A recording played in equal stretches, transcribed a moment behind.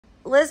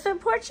Lisbon,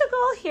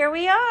 Portugal, here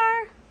we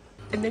are.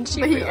 And then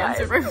she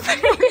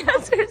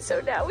answered. So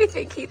now we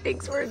think he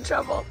thinks we're in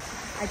trouble.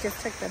 I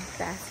just took the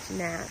best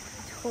nap.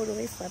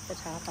 Totally slept the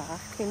top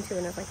off. Came to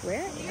and I was like,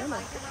 where am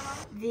I?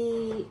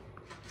 The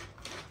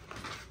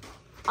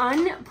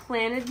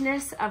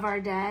unplannedness of our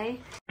day.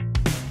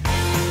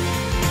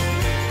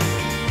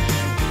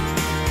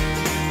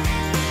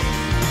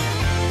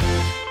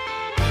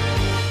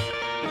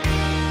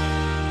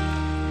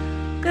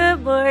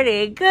 Good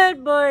morning,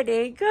 good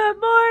morning, good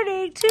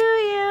morning to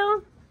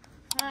you.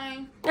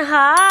 Hi.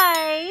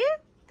 Hi.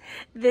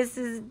 This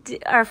is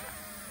our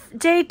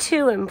day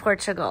 2 in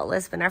Portugal,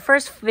 Lisbon. Our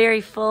first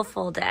very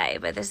full day,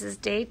 but this is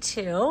day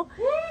 2. Woo!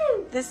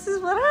 This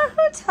is what our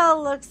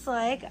hotel looks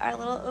like. Our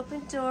little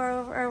open door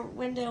over our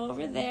window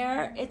over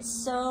there. It's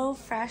so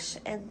fresh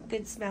and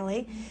good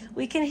smelly.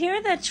 We can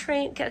hear the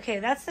train. Okay,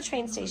 that's the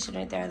train station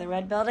right there, the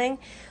red building.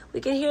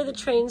 We can hear the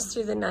trains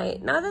through the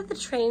night. Not that the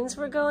trains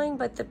were going,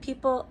 but the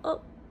people,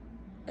 oh,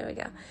 there we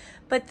go.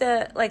 But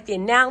the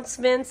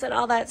announcements and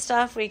all that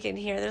stuff we can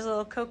hear. There's a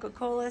little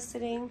Coca-Cola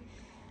sitting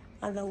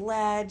on the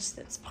ledge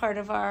that's part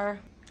of our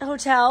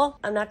hotel.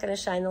 I'm not going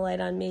to shine the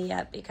light on me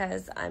yet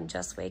because I'm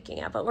just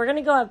waking up. But we're going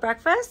to go have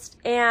breakfast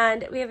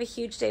and we have a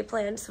huge day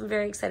planned, so I'm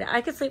very excited.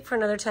 I could sleep for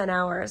another 10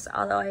 hours,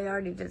 although I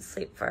already did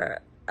sleep for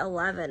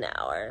 11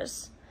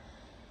 hours.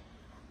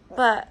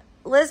 But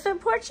Lisbon,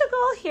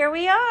 Portugal, here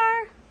we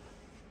are.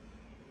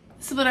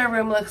 This is what our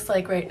room looks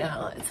like right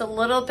now. It's a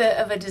little bit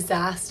of a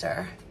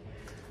disaster.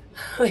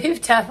 We've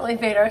definitely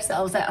made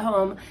ourselves at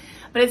home.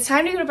 But it's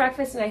time to go to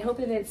breakfast, and I hope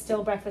that it's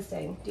still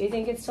breakfasting. Do you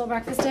think it's still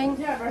breakfasting?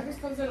 Yeah,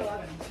 breakfast comes at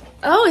 11.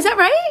 Oh, is that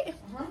right?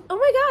 Uh-huh. Oh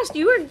my gosh,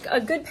 you were a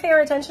good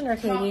payer attentioner,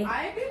 Katie. No,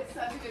 I've been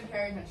such a good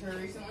payer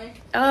attentioner recently.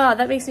 Oh,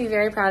 that makes me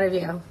very proud of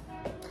you.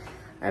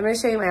 I'm going to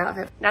show you my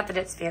outfit. Not that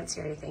it's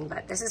fancy or anything,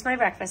 but this is my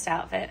breakfast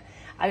outfit.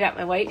 I got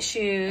my white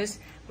shoes,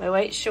 my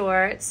white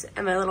shorts,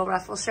 and my little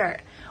ruffle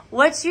shirt.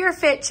 What's your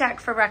fit check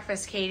for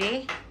breakfast,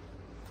 Katie?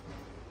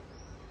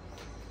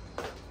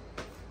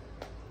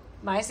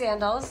 My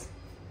sandals,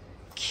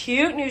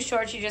 cute new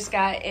shorts you just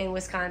got in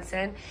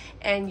Wisconsin,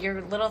 and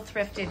your little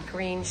thrifted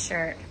green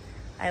shirt.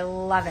 I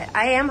love it.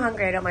 I am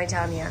hungry, I don't mind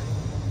telling you.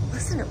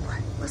 Listen to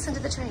what? Listen to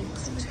the train.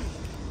 Listen to the train.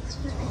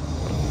 Listen to the train.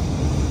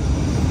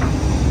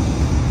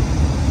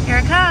 Here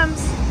it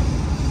comes. The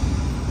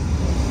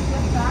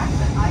fact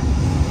that I can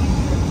see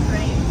the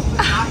trains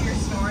without your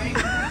snoring.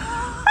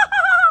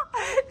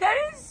 That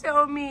is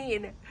so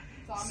mean.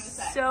 That's all I'm gonna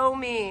say. So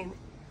mean.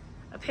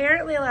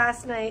 Apparently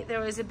last night there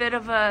was a bit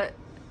of an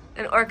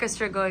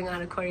orchestra going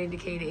on, according to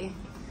Katie.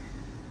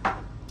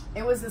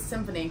 It was a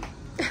symphony.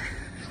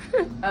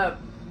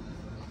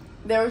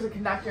 There was a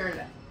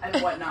conductor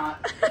and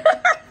whatnot.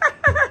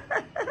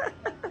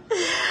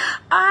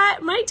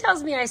 Mike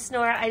tells me I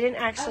snore. I didn't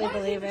actually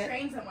believe it.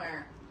 Train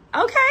somewhere.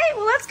 Okay,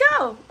 well let's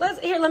go.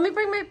 Let me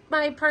bring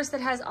my purse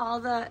that has all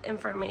the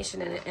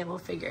information in it, and we'll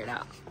figure it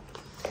out.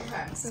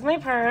 Okay. This is my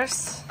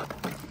purse.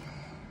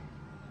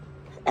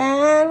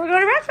 And we're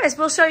going to breakfast.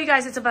 We'll show you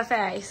guys it's a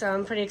buffet, so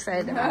I'm pretty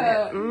excited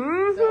about it.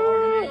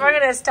 We're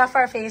going to stuff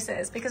our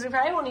faces because we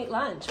probably won't eat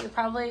lunch. We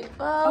probably,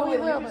 well, we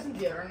will. Some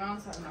deodorant on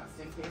so I'm not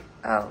stinky.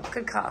 Oh,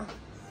 good call.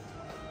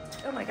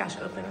 Oh my gosh,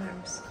 open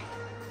arms.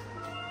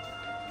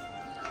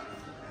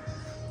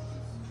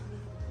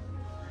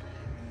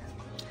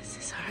 This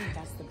is our...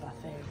 That's the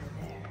buffet over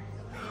there.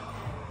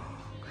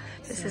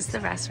 This is the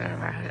restaurant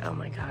of our hotel. Oh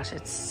my gosh,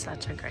 it's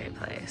such a great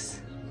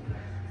place.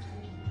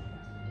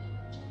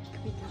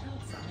 Can we get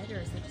outside or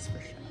is it just for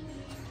show?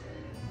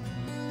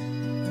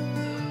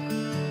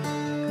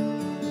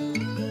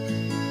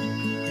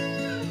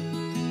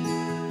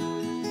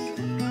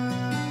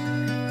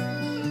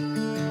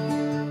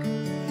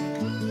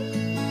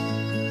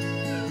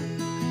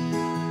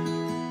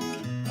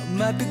 I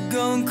might be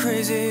going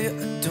crazy, I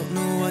don't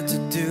know what to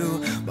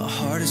do. My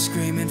heart is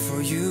screaming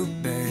for you,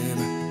 babe.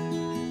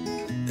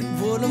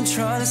 And what I'm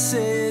trying to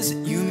say is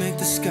that you make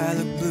the sky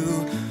look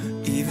blue,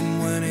 even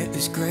when it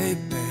is gray,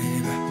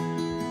 babe.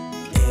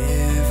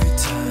 Every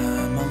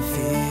time I'm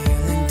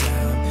feeling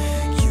down,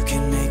 you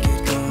can make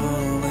it go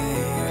away.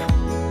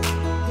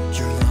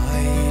 Your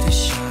light is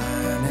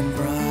shining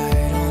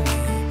bright on me.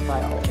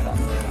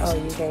 Oh,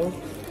 you think?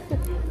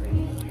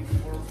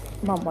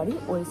 Mom, why do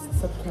you always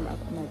set the camera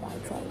up on my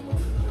bad side?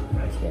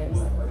 Cheers.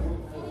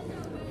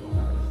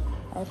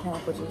 I have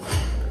pineapple juice.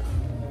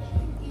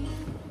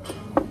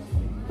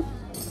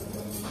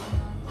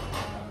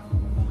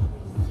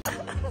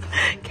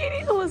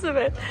 Katie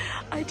Elizabeth,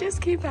 I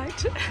just came back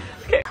to...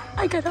 Okay.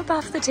 I got up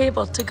off the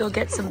table to go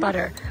get some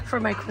butter for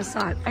my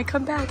croissant. I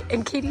come back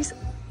and Katie's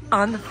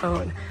on the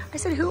phone. I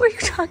said, who are you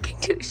talking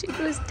to? She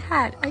goes,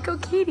 Dad. I go,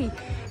 Katie,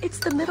 it's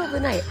the middle of the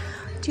night.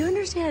 Do you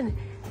understand?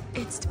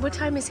 What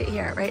time is it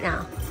here right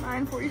now?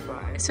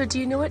 9:45. So do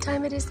you know what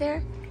time it is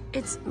there?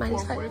 It's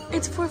 -5.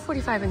 It's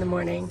 4:45 in the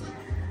morning.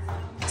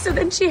 So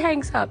then she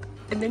hangs up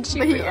and then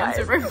she realized.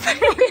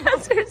 He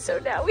answered. So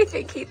now we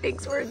think he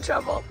thinks we're in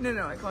trouble.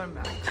 No, I called him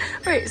back.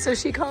 Right, so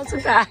she calls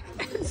him back.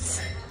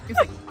 He's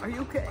like, are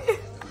you okay?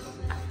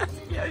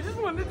 Yeah, I just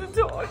wanted to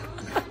talk.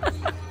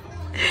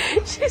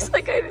 She's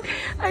like,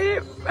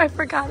 I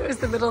forgot it was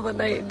the middle of the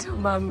night until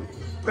Mom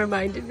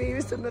reminded me it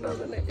was the middle of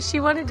the night. She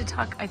wanted to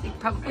talk, I think,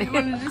 probably. I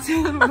wanted to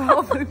tell them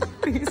about the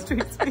biggest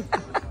streets we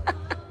have.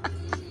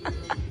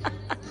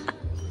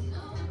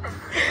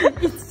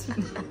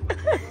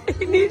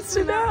 He needs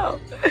to know.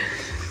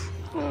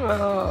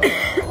 Oh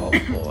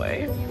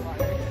boy.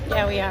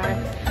 Yeah, we are.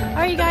 All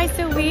right, you guys,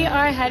 so we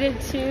are headed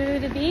to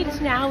the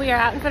beach now. We are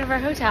out in front of our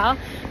hotel.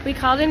 We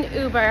called an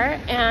Uber,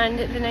 and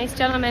the nice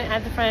gentleman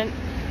at the front,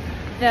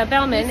 the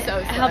bellman,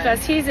 helped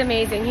us. He's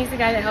amazing. He's the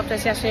guy that helped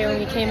us yesterday when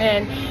we came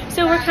in.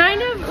 So we're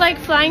kind of like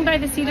flying by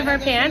the seat of our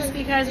pants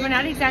because we're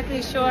not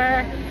exactly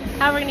sure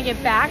how we're going to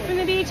get back from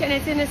the beach, and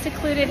it's in a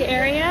secluded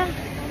area.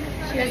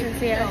 She doesn't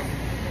see us.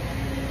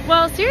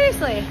 Well,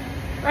 seriously,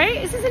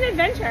 right? This is an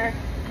adventure.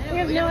 We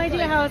have no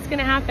idea how it's going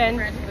to happen.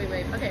 Frantically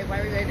wave. Okay, why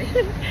are we waving?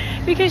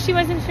 Because she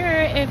wasn't sure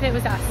if it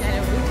was us.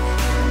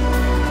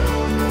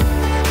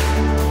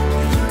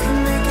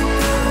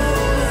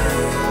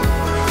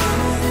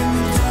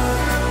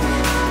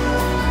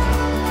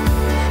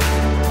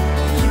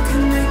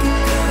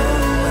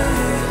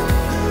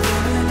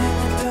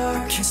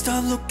 Can't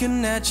stop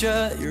looking at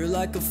you, you're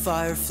like a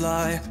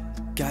firefly.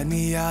 Guide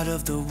me out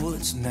of the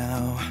woods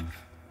now.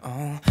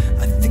 Oh,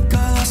 I think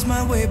I lost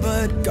my way,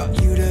 but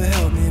got you to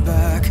help me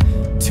back.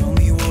 Tell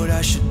me what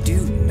I should do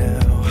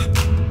now.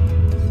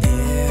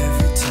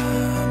 Every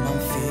time I'm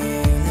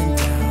feeling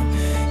down,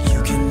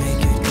 you can make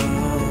it go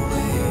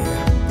away.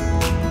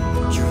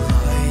 Your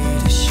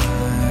light is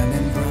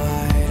shining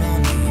bright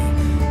on me.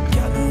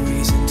 Got no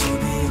reason to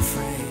be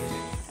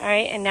afraid. All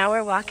right, and now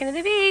we're walking to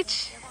the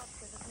beach.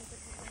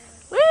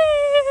 Woo!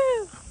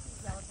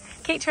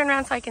 Kate, turn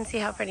around so I can see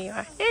how pretty you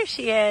are. There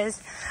she is.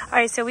 All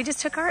right, so we just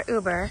took our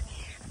Uber,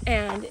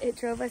 and it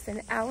drove us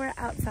an hour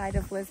outside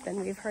of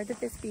Lisbon. We've heard that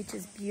this beach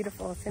is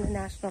beautiful. It's in a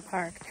national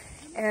park,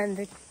 and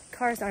the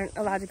cars aren't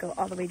allowed to go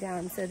all the way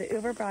down. So the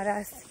Uber brought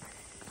us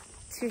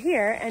to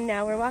here, and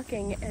now we're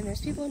walking, and there's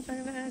people in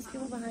front of us,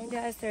 people behind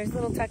us. There's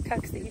little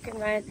tuk-tuks that you can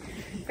rent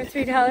for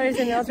 $3,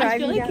 and they'll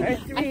drive you down, or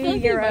 €3. I feel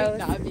like it might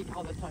not be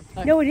called a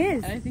tuk-tuk. No, it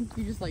is. And I think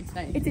you just like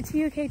saying It's a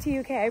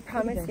TUK, I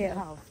promise you.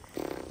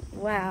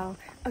 Wow.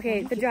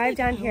 Okay, the drive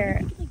down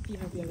here.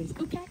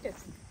 Ooh,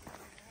 cactus.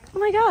 Oh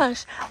my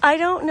gosh. I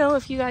don't know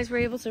if you guys were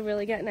able to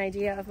really get an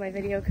idea of my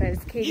video because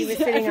Katie was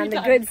sitting on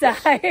the good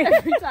side.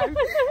 Every time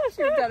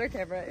she looked at her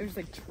camera, it was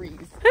like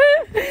trees.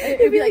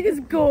 It'd be like this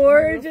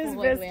gorgeous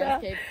like, vista.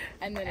 landscape,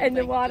 and then And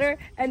the like, water.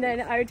 And then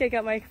I would take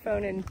out my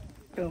phone and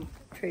boom,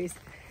 trees.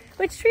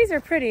 Which trees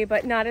are pretty,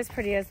 but not as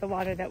pretty as the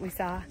water that we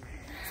saw.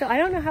 So I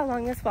don't know how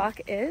long this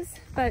walk is,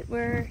 but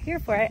we're here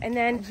for it. And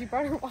then she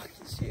brought her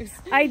walking shoes.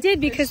 I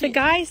did because the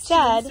guy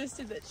said, She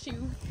insisted that she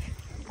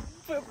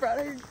brought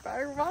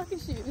her walking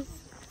shoes.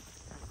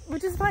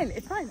 Which is fine.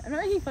 It's fine. I'm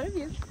not making fun of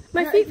you.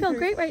 my feet feel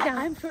great right now.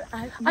 I'm sure.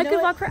 I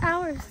could walk for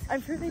hours.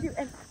 I'm sure they do.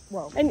 And,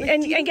 well,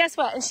 And guess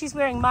what? And she's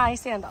wearing my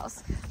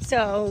sandals.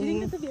 So. do you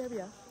think that's a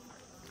BRBO?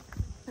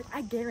 Like,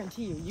 I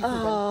guarantee you. You could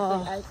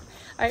Oh. like,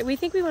 All right, we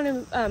think we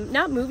want to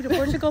not move to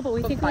Portugal, but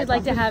we think we'd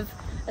like to have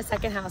a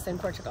second house in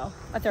Portugal,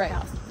 a third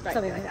house,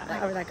 something like that,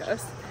 however that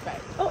goes. Right.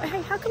 Oh,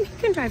 hey, how come you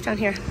can drive down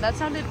here? That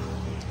sounded.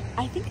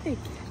 I think they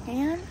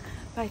can,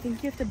 but I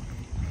think you have to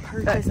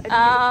purchase.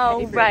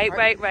 Oh, right.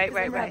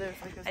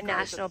 A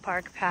national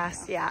park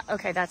pass. Yeah,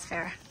 okay, that's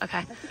fair.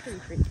 Okay.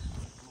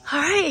 All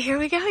right, here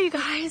we go, you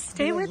guys.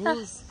 Stay with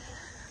us.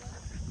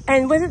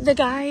 And was it the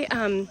guy,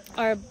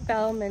 our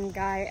bellman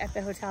guy at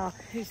the hotel?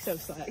 He's so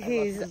sweet.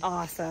 He's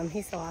awesome.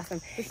 He's so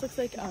awesome. This looks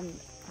like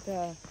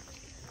the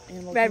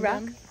Animal Red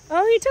Kingdom. Rock.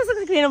 Oh, he does look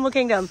like the Animal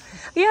Kingdom.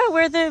 Yeah,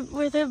 where the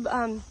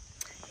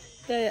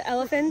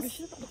elephants. We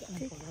should have like an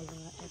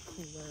umbrella, a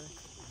cooler.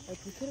 Like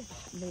we could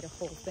have made a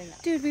whole thing.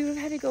 Dude, we would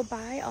have had to go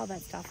buy all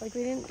that stuff. Like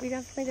we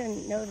definitely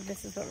didn't know that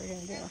this is what we're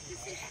gonna do.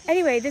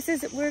 Anyway,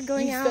 we're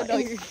going out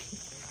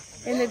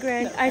in the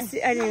Grand. I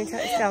didn't even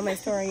tell my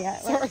story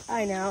yet. Sorry.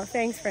 I know.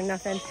 Thanks for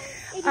nothing.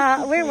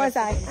 Where was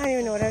I? I don't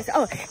even know what I was.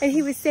 Oh, and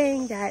he was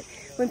saying that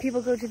when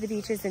people go to the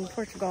beaches in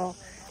Portugal.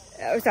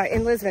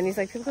 In Lisbon. He's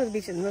like, people go to the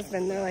beach in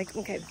Lisbon. They're like,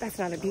 okay, that's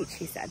not a beach,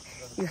 he said.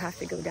 You have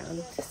to go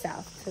down to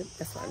south to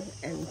this one.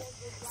 And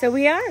so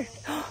we are.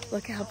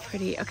 Look how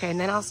pretty. Okay, and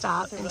then I'll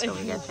stop until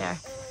we get there.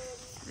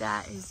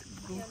 That is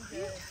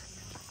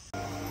gorgeous.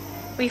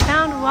 We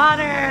found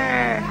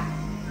water.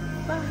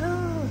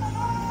 Woohoo.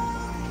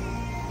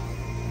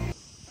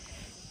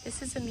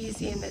 This is a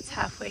museum that's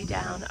halfway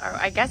down, or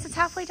I guess it's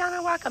halfway down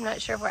our walk. I'm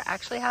not sure if we're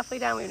actually halfway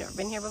down. We've never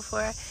been here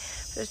before.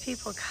 There's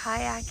people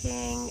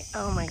kayaking.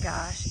 Oh my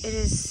gosh, it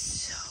is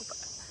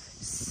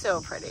so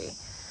pretty.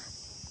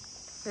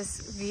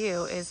 This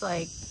view is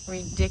like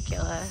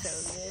ridiculous.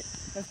 So good.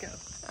 Let's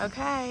go.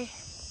 Okay.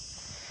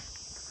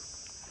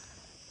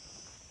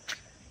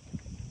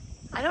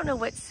 I don't know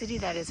what city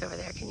that is over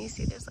there. Can you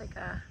see? There's like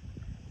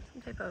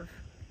some type of,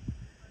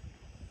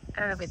 I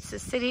don't know if it's a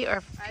city or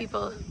if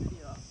people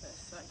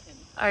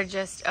are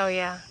just, oh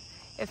yeah,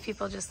 if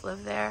people just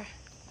live there.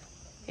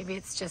 Maybe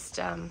it's just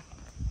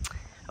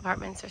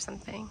apartments or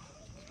something.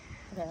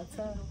 Okay, let's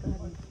go ahead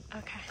and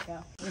Okay.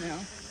 go. You know.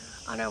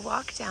 On our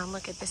walk down,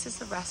 look at this is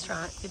the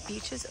restaurant. The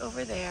beach is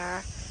over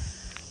there.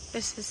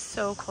 This is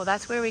so cool.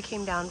 That's where we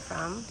came down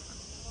from.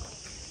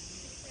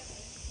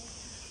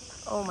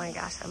 Oh my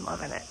gosh, I'm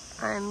loving it.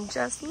 I'm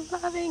just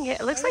loving it.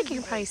 It looks like you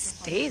can probably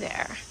stay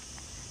there.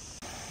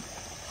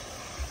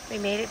 We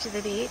made it to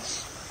the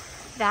beach.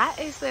 That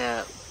is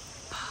where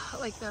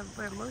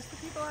most of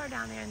the people are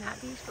down there in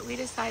that beach, but we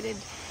decided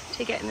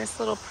to get in this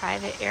little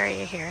private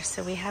area here.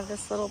 So we have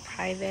this little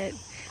private,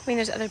 I mean,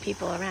 there's other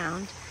people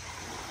around,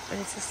 but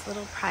it's this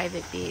little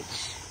private beach.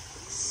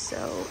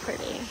 So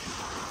pretty. There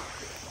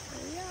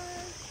we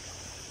are.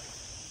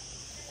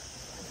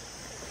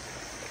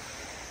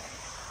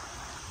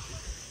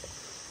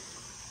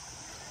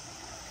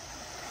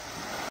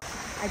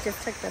 I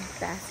just took the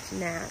best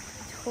nap.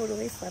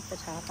 Totally slept the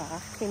top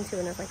off. Came to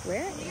and I was like,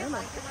 where am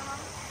I?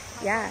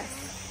 Yes.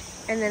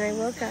 And then I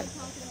woke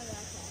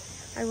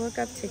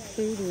up to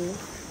Katie.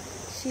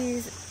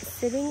 She's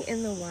sitting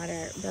in the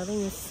water building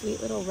this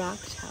sweet little rock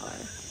tower.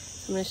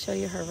 I'm going to show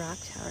you her rock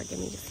tower. Give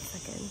me just a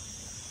second.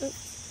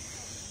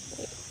 Oops.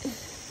 Wait.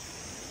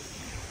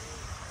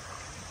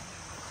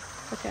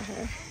 Look at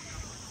her.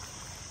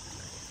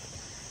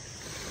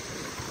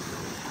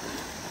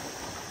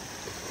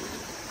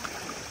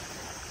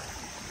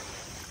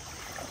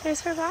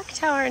 There's her rock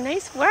tower.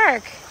 Nice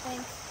work.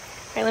 Thanks.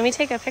 All right, let me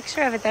take a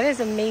picture of it. That is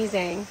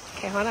amazing.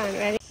 Okay, hold on.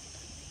 Ready?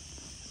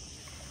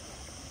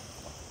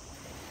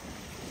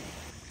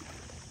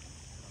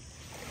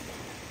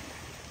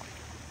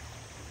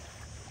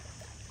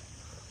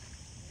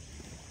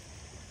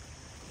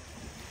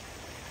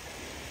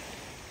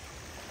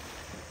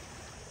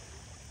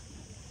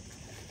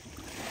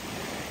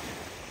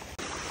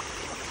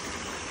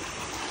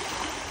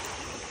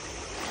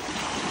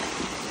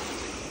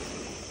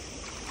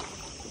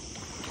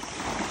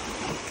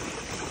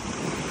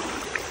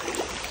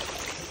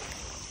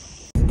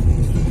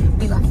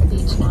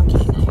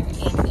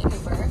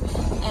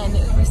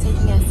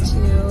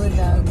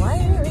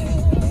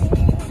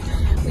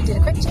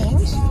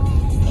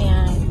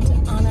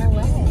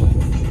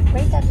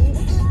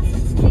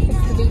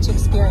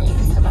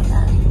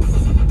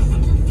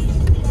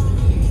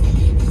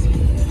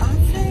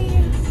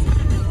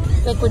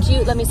 Would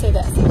you, let me say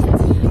this, would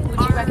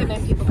you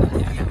recommend people go there?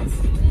 100%,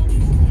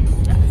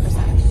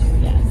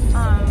 yes.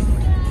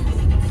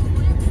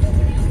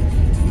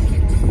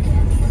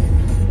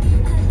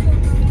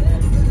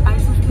 I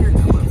just wish we were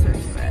closer to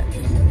it.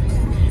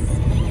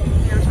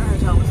 The original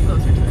hotel was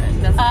closer to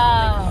it. That's the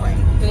only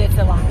complaint. But it's a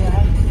long way.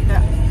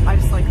 Yeah, I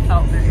just like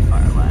felt very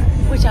far away.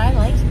 Which I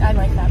liked. I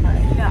like that part.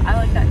 Yeah, I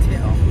like that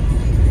too.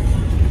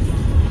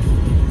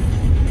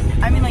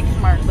 I mean, like,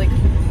 smart, like,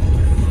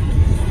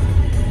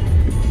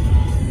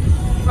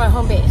 for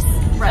home base.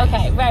 Right.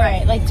 Okay,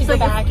 right. Like to go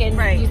back and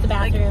use the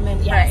bathroom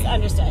and yes,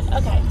 understood.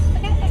 Okay.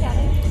 Okay, I got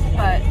it.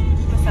 But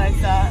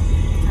besides that,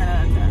 10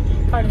 out of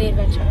 10. Part of the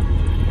adventure.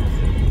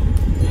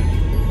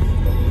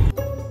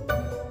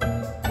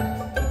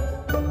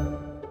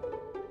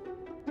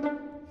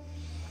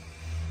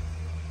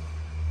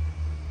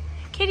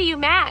 Kitty, you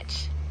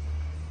match.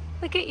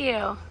 Look at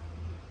you.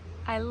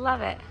 I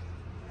love it.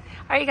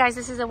 All right, you guys,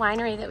 this is a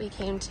winery that we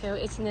came to.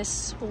 It's in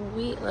this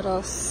sweet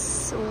little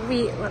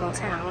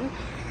town.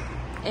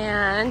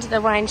 And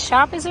the wine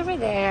shop is over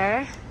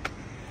there.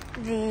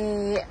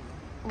 The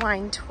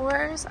wine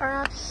tours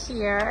are up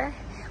here.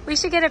 We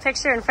should get a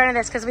picture in front of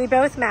this because we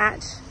both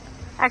match.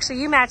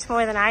 Actually, you match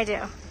more than I do.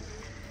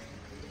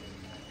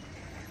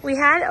 We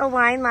had a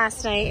wine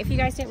last night. If you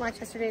guys didn't watch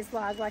yesterday's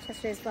vlog, watch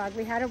yesterday's vlog.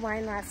 We had a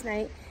wine last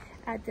night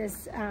at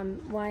this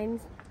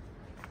wine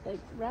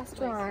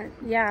restaurant.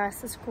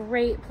 Yes, this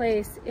great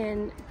place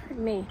in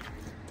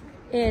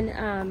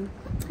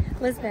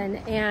Lisbon,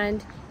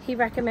 and he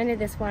recommended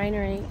this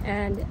winery,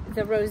 and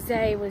the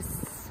rosé was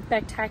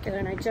spectacular,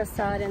 and I just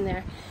saw it in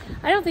there.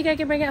 I don't think I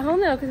can bring it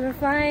home though because we're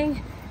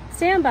flying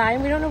standby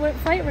and we don't know what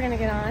flight we're gonna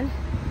get on.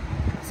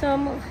 So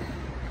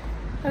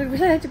I would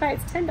really like to buy it.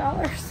 It's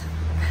 $10.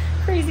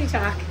 Crazy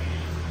talk.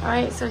 All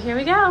right, so here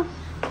we go.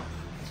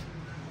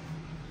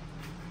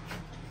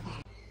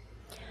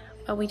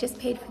 We just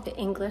paid for the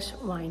English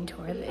wine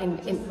tour,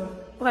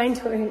 wine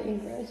tour in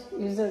English.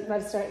 You're just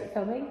about to start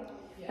filming?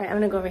 All right, I'm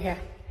gonna go over here.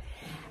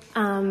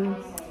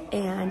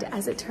 And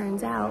as it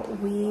turns out,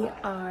 we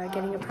are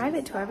getting a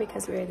private tour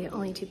because we're the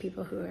only two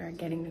people who are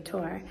getting the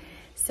tour.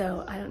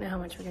 So I don't know how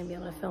much we're gonna be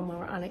able to film while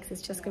we're on it because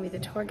it's just gonna be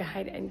the tour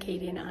guide and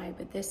Katie and I,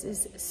 but this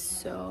is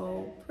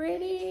so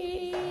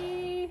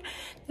pretty.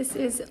 This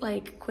is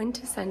like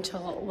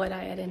quintessential what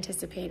I had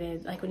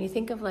anticipated. Like when you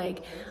think of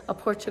like a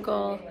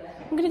Portugal,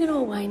 I'm gonna go to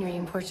a winery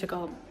in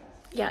Portugal.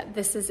 Yeah,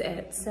 this is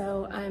it.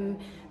 So I'm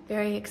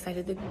very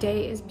excited. The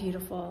day is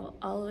beautiful,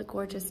 all the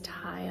gorgeous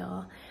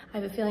tile. I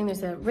have a feeling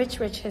there's a rich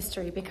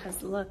history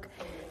because look,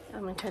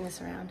 I'm gonna turn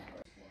this around.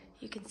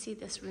 You can see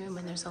this room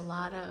and there's a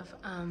lot of,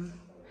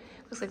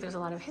 looks like there's a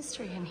lot of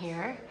history in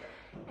here,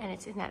 and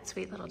it's in that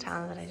sweet little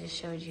town that I just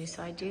showed you.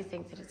 So I do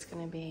think that it's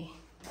gonna be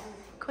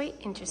quite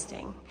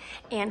interesting.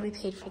 And we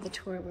paid for the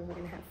tour where we're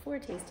gonna have 4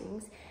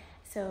 tastings.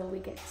 So we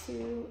get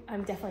to,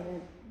 I'm definitely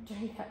gonna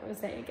drink that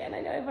rosé again.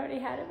 I know I've already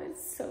had it, but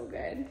it's so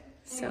good.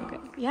 So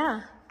good.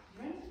 Yeah.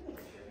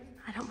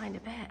 I don't mind a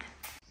bit.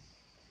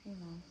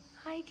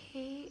 Hi,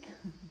 Kate.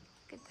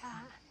 Look at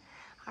that.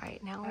 All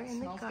right, now we're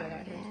in the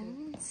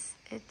gardens.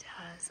 It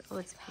does. Oh,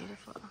 it's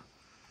beautiful.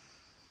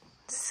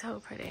 So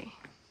pretty.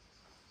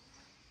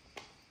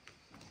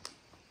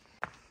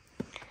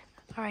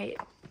 All right,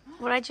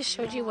 what I just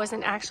showed you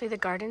wasn't actually the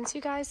gardens, you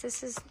guys.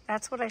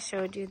 That's what I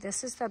showed you.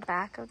 This is the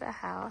back of the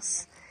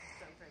house.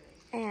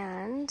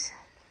 And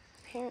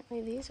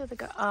apparently these are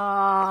the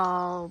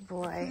oh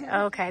boy.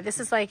 Okay, this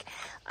is like,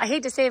 I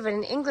hate to say it, but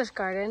an English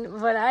garden,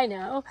 what I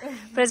know,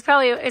 but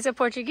it's a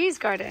Portuguese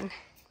garden.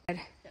 Yeah,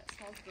 it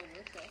smells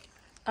delicious.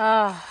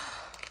 Oh.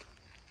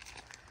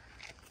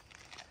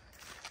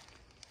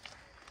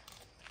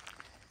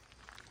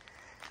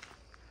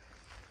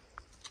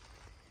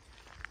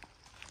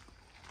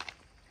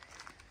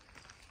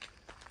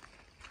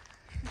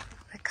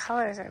 The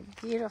colors are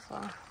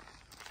beautiful.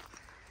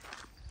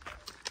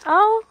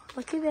 Oh,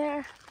 looky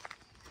there.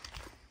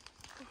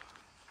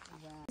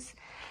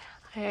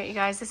 All right, you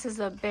guys, this is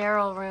the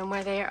barrel room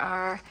where they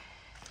are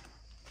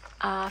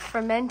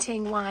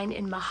fermenting wine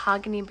in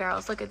mahogany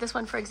barrels. Look at this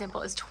one, for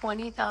example, is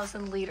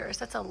 20,000 liters.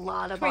 That's a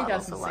lot of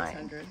bottles of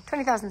wine.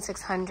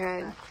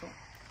 20,600.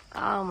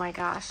 Oh my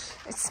gosh.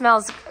 It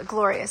smells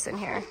glorious in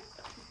here.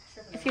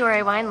 If you are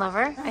a wine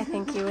lover, I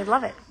think you would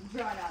love it.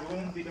 It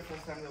wouldn't be the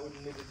first time that would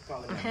need to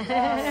call it.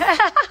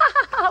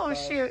 Oh,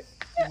 shoot.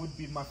 It would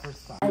be my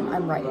first time.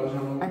 I'm right.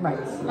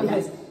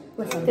 Okay.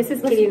 Listen, this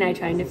is Kitty and I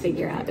trying to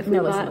figure out if we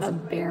bought a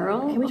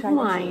barrel of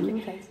wine,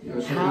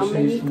 how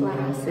many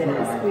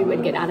glasses we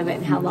would get out of it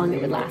and how long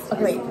it would last.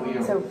 Okay,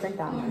 wait. So drink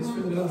that.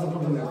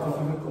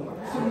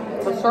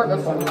 So start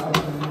this one.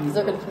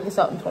 They're going to take us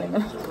out in 20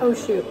 minutes. Oh,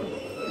 shoot.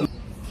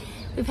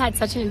 We've had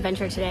such an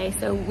adventure today.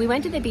 So we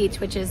went to the beach,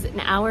 which is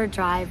an hour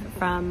drive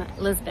from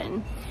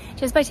Lisbon,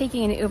 just by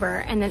taking an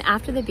Uber. And then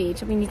after the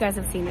beach, I mean, you guys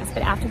have seen this,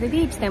 but after the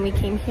beach, then we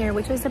came here,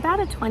 which was about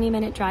a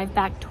 20-minute drive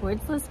back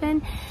towards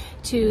Lisbon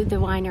to the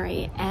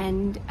winery,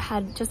 and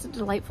had just a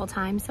delightful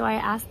time. So I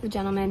asked the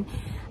gentleman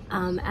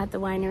at the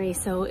winery,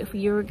 so if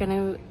you were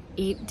gonna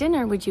eat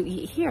dinner, would you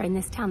eat here in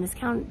this town? This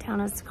town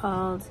is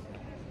called,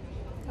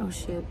 oh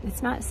shoot,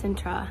 it's not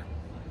Sintra.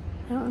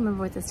 I don't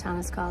remember what this town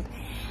is called.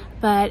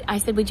 But I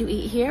said, would you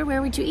eat here?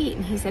 Where would you eat?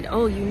 And he said,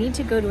 oh, you need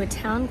to go to a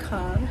town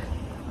called,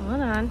 hold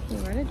on, he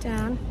wrote it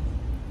down.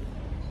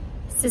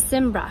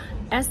 Sesimbra,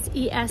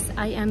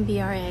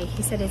 S-E-S-I-M-B-R-A.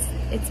 He said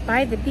it's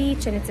by the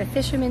beach and it's a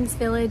fisherman's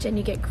village and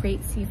you get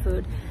great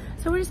seafood.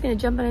 So we're just gonna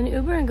jump on an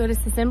Uber and go to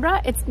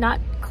Sesimbra. It's not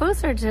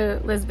closer to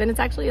Lisbon, it's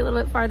actually a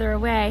little bit farther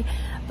away,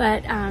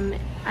 but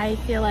I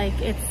feel like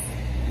it's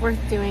worth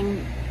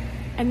doing.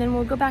 And then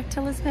we'll go back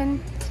to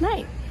Lisbon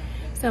tonight.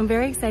 So I'm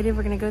very excited.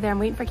 We're gonna go there. I'm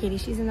waiting for Katie.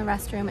 She's in the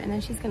restroom, and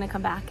then she's gonna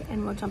come back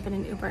and we'll jump in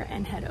an Uber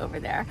and head over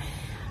there.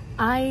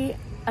 I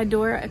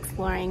adore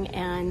exploring,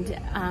 and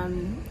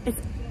it's,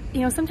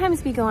 you know,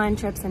 sometimes we go on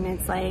trips and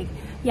it's like,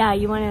 yeah,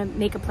 you wanna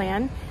make a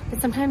plan,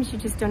 but sometimes you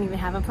just don't even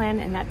have a plan,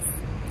 and that's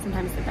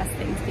sometimes the best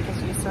things because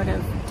you just sort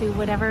of do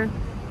whatever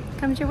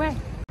comes your way.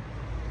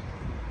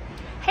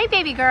 Hey,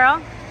 baby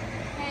girl.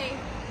 Hey.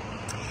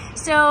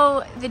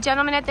 So the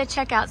gentleman at the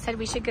checkout said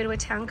we should go to a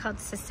town called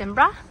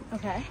Sesimbra.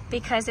 Okay.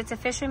 Because it's a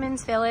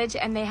fisherman's village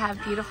and they have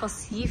beautiful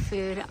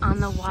seafood on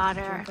the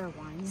water.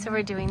 So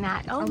we're doing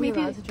that. Oh,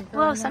 maybe.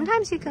 Well,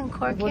 sometimes you can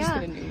cork. We'll just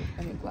Yeah. get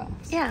a new glass.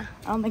 Yeah.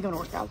 I don't think I'm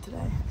gonna work out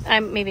today.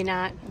 Maybe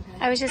not. Okay.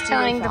 I was just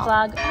telling the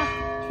blog.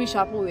 Should we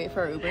shop while we wait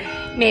for our Uber?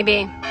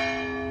 Maybe.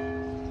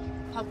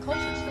 Pop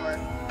culture store.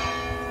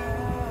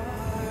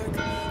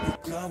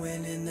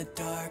 Glowing in the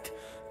dark,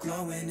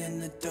 glowing in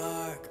the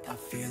dark. I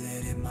feel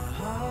it in my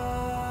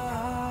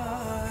heart.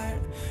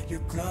 You're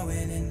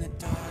glowing in the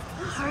dark.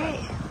 All right.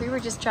 We were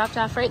just dropped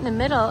off right in the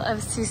middle of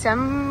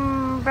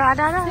Sesimbra.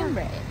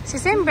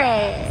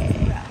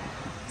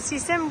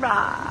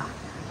 Sesimbra.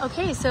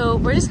 Okay, so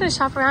we're just gonna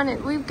shop around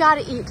and we've got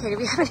to eat, Katie.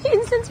 We haven't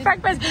eaten since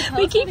breakfast.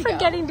 We keep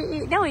forgetting to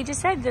eat. No, we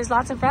just said there's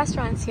lots of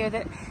restaurants here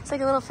that it's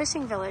like a little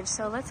fishing village.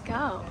 So let's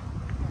go.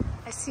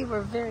 I see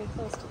we're very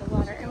close to the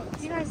water. And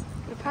you guys,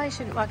 we probably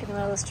shouldn't walk in the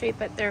middle of the street,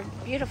 but they're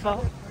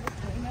beautiful.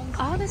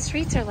 All the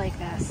streets are like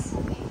this.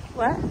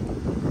 What?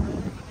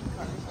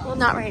 Well,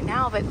 not right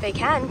now, but they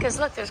can, because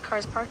look, there's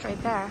cars parked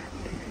right there.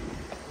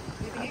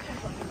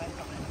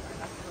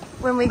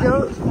 When we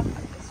go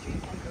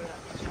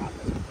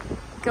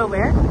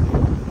where?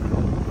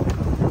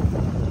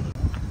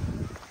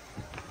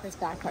 This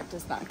backpack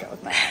does not go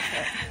with my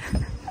outfit.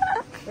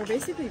 We're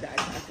basically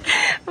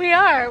backpacking. We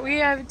are. We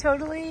have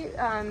totally,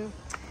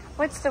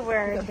 what's the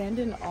word?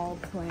 Abandon all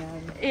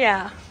plan.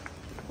 Yeah.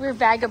 We're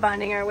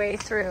vagabonding our way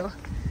through.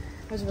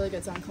 There's a really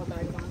good song called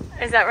Vagabond.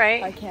 Is that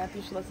right? By Camp,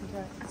 you should listen to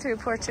it. Through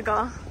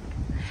Portugal.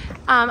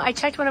 I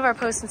checked one of our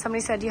posts and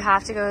somebody said you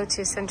have to go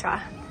to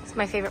Sintra. It's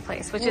my favorite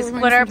place, which is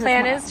what our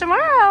plan is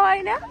tomorrow.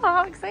 I know,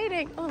 how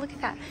exciting. Oh, look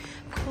at that.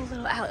 Cool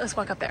little outlet. Let's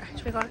walk up there.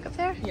 Should we walk up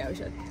there? Yeah, we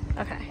should.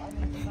 Okay.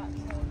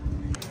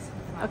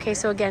 Okay,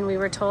 so again, we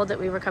were told that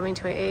we were coming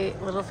to a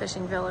little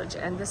fishing village,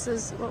 and this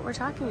is what we're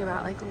talking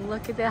about. Like,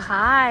 look at the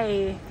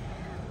high.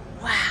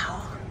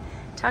 Wow.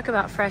 Talk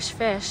about fresh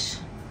fish.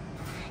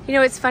 You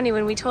know, it's funny,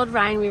 when we told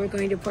Ryan we were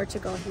going to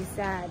Portugal, he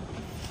said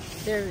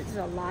there's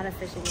a lot of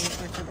fishing in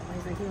Portugal.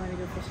 He's like, you want to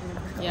go fishing in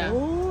Portugal? Yeah.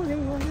 Oh, they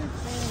want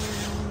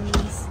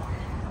clams.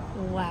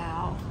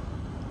 Wow.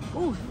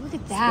 Oh, look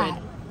at that.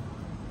 Squid.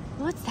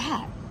 What's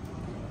that?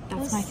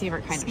 That's my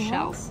favorite kind of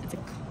shell. It's a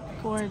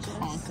Gorgeous.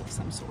 conch of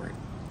some sort.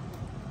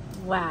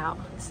 Wow,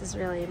 this is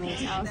really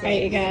amazing. All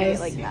right, you guys.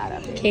 Like that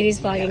up there. Katie's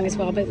vlogging as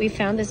well, but we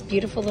found this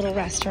beautiful little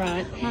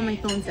restaurant. Oh, my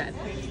phone's dead.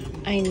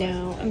 I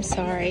know. I'm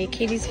sorry.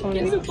 Katie's phone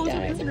is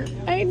dead.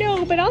 I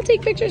know, but I'll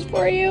take pictures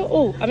for you.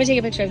 Oh, I'm gonna take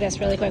a picture of this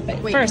really quick. But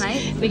Wait, first,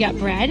 can I? we got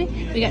bread.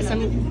 We got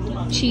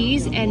some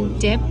cheese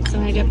and dip,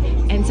 some kind of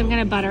dip, and some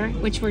kind of butter,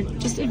 which were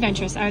just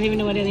adventurous. I don't even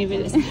know what any of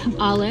it is.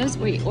 Olives.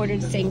 We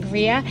ordered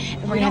sangria,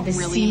 and we're gonna have the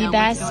sea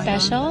bass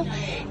special.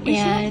 We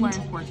should And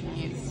learn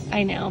Portuguese.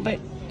 I know, but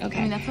okay.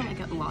 I mean, that's not like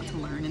a lot to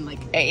learn in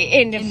like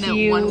in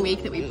the 1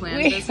 week that we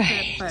planned this trip,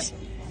 but.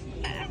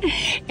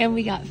 And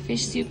we got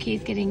fish soup.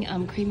 Kate's getting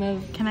cream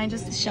of Can I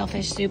just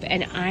shellfish soup,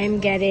 and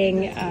I'm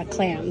getting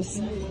clams.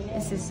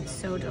 This is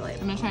so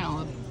delightful. I'm gonna try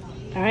all of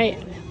All right,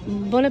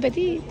 bon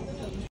appetit.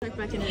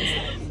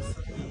 them.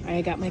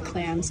 I got my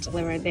clams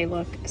delivered. They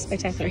look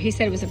spectacular. He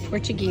said it was a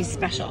Portuguese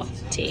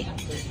specialty.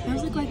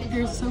 Those look like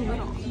they're so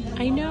little.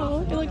 I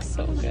know, they look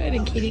so good.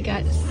 And Katie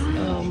got,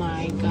 oh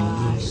my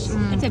gosh,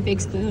 that's a big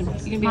spoon.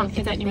 You gonna be able to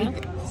fit that in your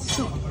mouth?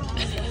 Soup.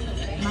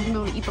 I'm not gonna be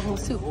able to eat the whole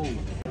soup.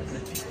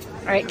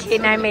 All right, Kate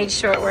and I made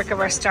short work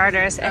of our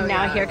starters, and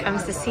now here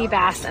comes the sea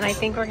bass, and I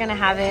think we're gonna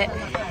have it.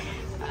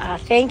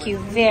 Thank you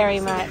very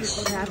much.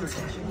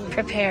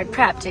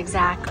 Prepped,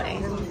 exactly.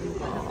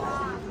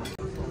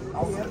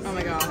 Oh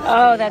my god.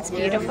 Oh, that's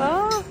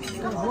beautiful.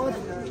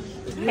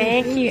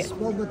 Thank you.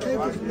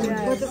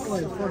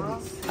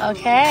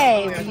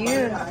 Okay,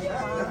 beautiful.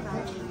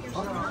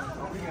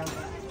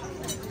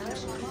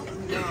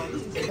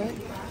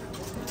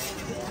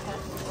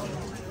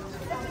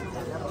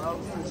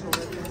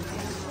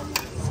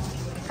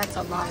 That's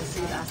a lot of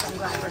sea bass. I'm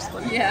glad we're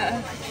splitting.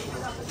 Yeah.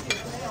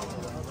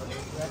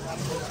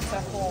 It's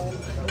a whole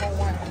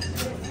one.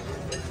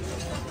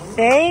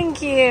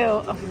 Thank you.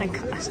 Oh my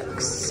gosh, that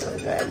looks so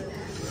good.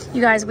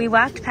 You guys, we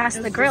walked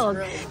past the grill.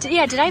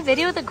 Did I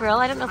video the grill?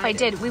 I don't know if I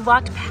did. We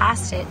walked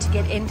past it to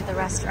get into the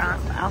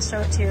restaurant. I'll show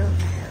it to you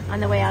on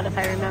the way out if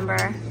I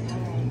remember.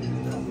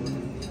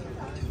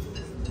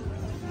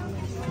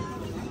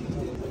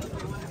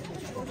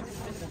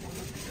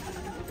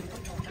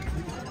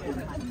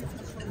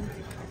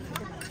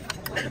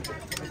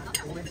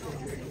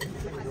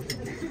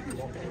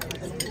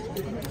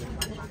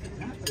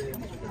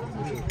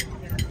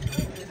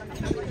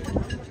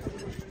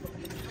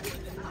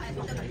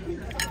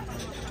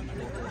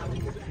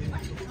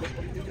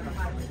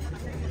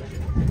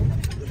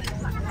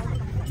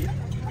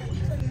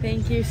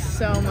 Thank you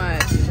so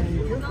much.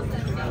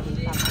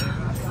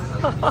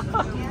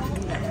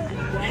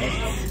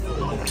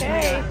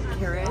 Okay.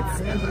 Carrots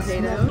and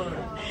potato.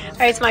 All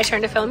right, it's my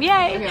turn to film.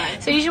 Yay! Okay.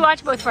 So you should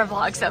watch both of our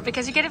vlogs though,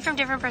 because you get it from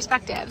different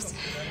perspectives.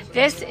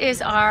 This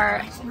is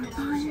our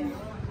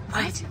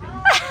what?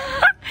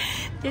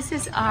 This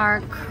is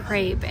our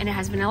crepe, and it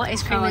has vanilla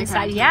ice cream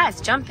inside. Yes,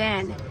 jump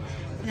in.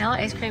 Vanilla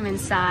ice cream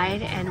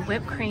inside and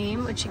whipped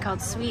cream, which she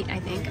called sweet, I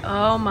think.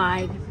 Oh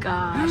my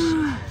gosh.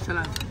 Shut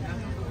up.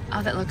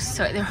 Oh, that looks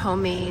so, they're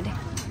homemade.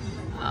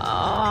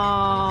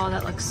 Oh,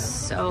 that looks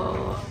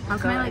so How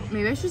good. can I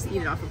maybe I should just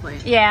eat it off the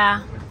plate.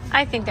 Yeah,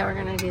 I think that we're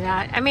gonna do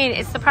that. I mean,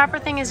 it's the proper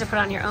thing is to put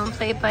on your own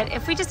plate, but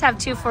if we just have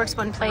 2 forks,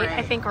 1 plate,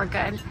 I think we're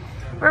good.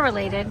 We're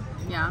related.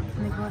 Yeah.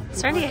 It's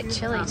starting to get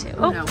chilly too.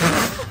 Oh. Oh, No.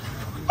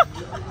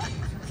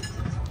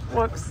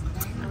 whoops.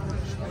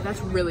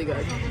 That's really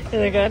good.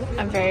 Really good.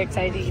 I'm very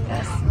excited to eat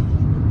this.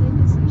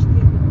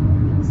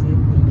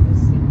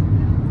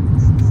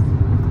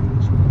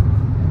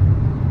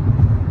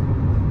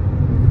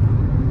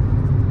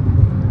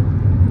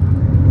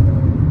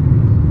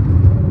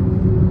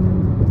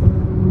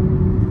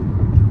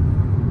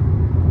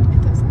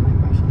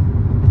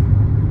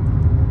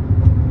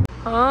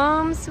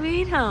 Home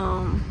sweet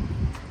home.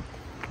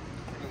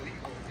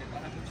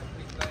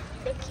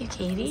 Thank you,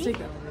 Katie.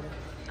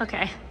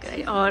 Okay,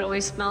 good. Oh, it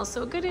always smells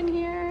so good in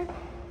here.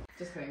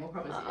 Just kidding. We'll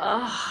probably see it.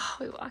 Oh,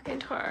 we walk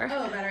into our...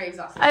 Oh, battery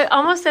exhausted. I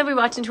almost said we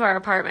walked into our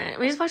apartment.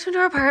 We just walked into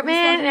our apartment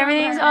and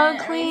everything's all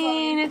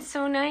clean. It's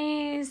so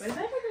nice. What if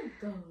I had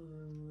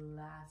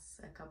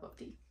a cup of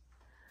tea?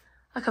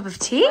 A cup of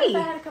What if tea?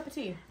 I had a cup of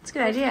tea? It's a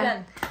good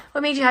idea.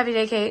 What made you happy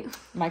today, Kate?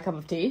 My cup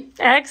of tea?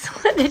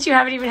 Excellent. That you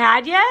haven't even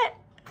had yet?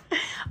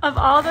 Of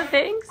all the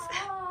things?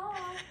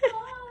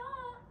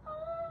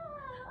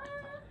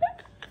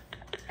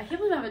 I can't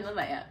believe I haven't done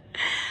that yet.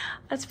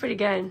 That's pretty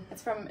good.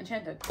 It's from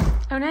Enchanted.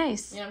 Oh,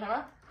 nice. You know what I'm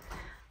talking about?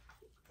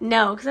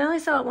 No, because I only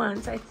saw it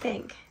once, I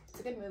think. It's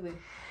a good movie.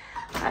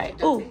 All right.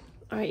 Oh,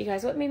 all right, you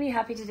guys. What made me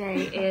happy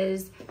today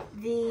is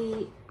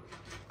the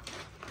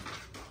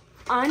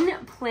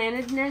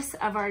unplannedness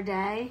of our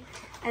day.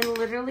 and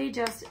literally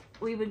just, it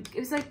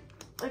was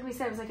like we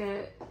said, it was like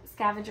a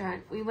scavenger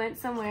hunt. We went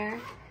somewhere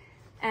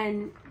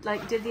and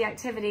like did the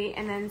activity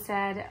and then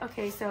said,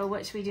 okay, so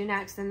what should we do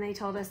next? And they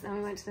told us, then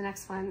we went to the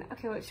next one.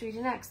 Okay, what should we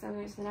do next? Then we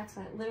went to the next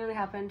one. It literally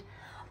happened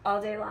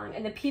all day long.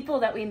 And the people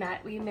that we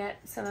met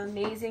some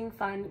amazing,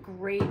 fun,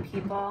 great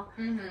people.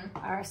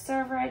 Our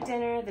server at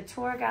dinner, the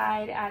tour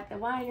guide at the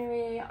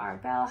winery, our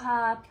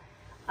bellhop.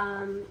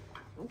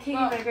 Katie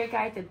met a great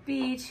guy at the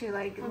beach who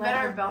like we met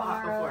our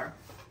bellhop before.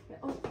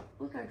 Oh,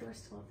 look, our door's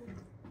still open.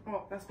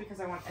 Well, that's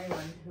because I want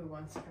anyone who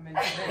wants to come in.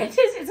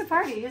 It's a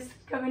party. Just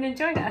come in and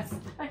join us.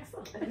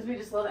 Excellent. Because we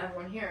just love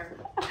everyone here.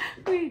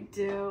 We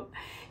do.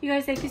 You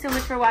guys, thank you so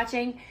much for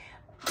watching.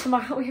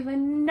 Tomorrow we have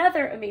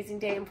another amazing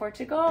day in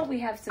Portugal. We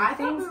have some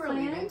things thought we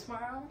were leaving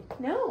tomorrow.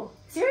 No.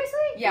 Seriously?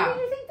 Yeah. Why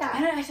did you think that?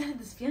 I just had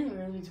this feeling we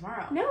were leaving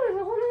tomorrow. No, we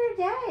have a whole other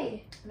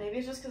day. Maybe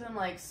it's just because I'm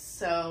like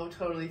so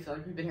totally feel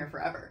like we've been here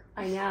forever.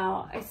 I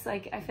know. It's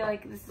like, I feel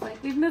like this is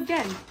like, we've moved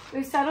in.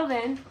 We've settled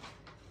in.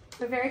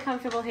 We're very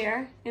comfortable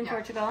here in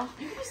Portugal.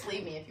 You can just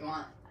leave me if you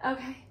want.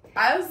 Okay.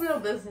 I was no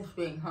business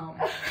being home.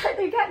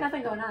 You got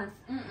nothing going on.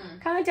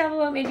 Comment down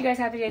below. Made you guys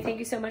happy today. Thank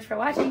you so much for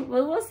watching.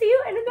 We'll see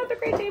you in another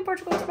great day in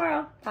Portugal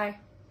tomorrow. Bye.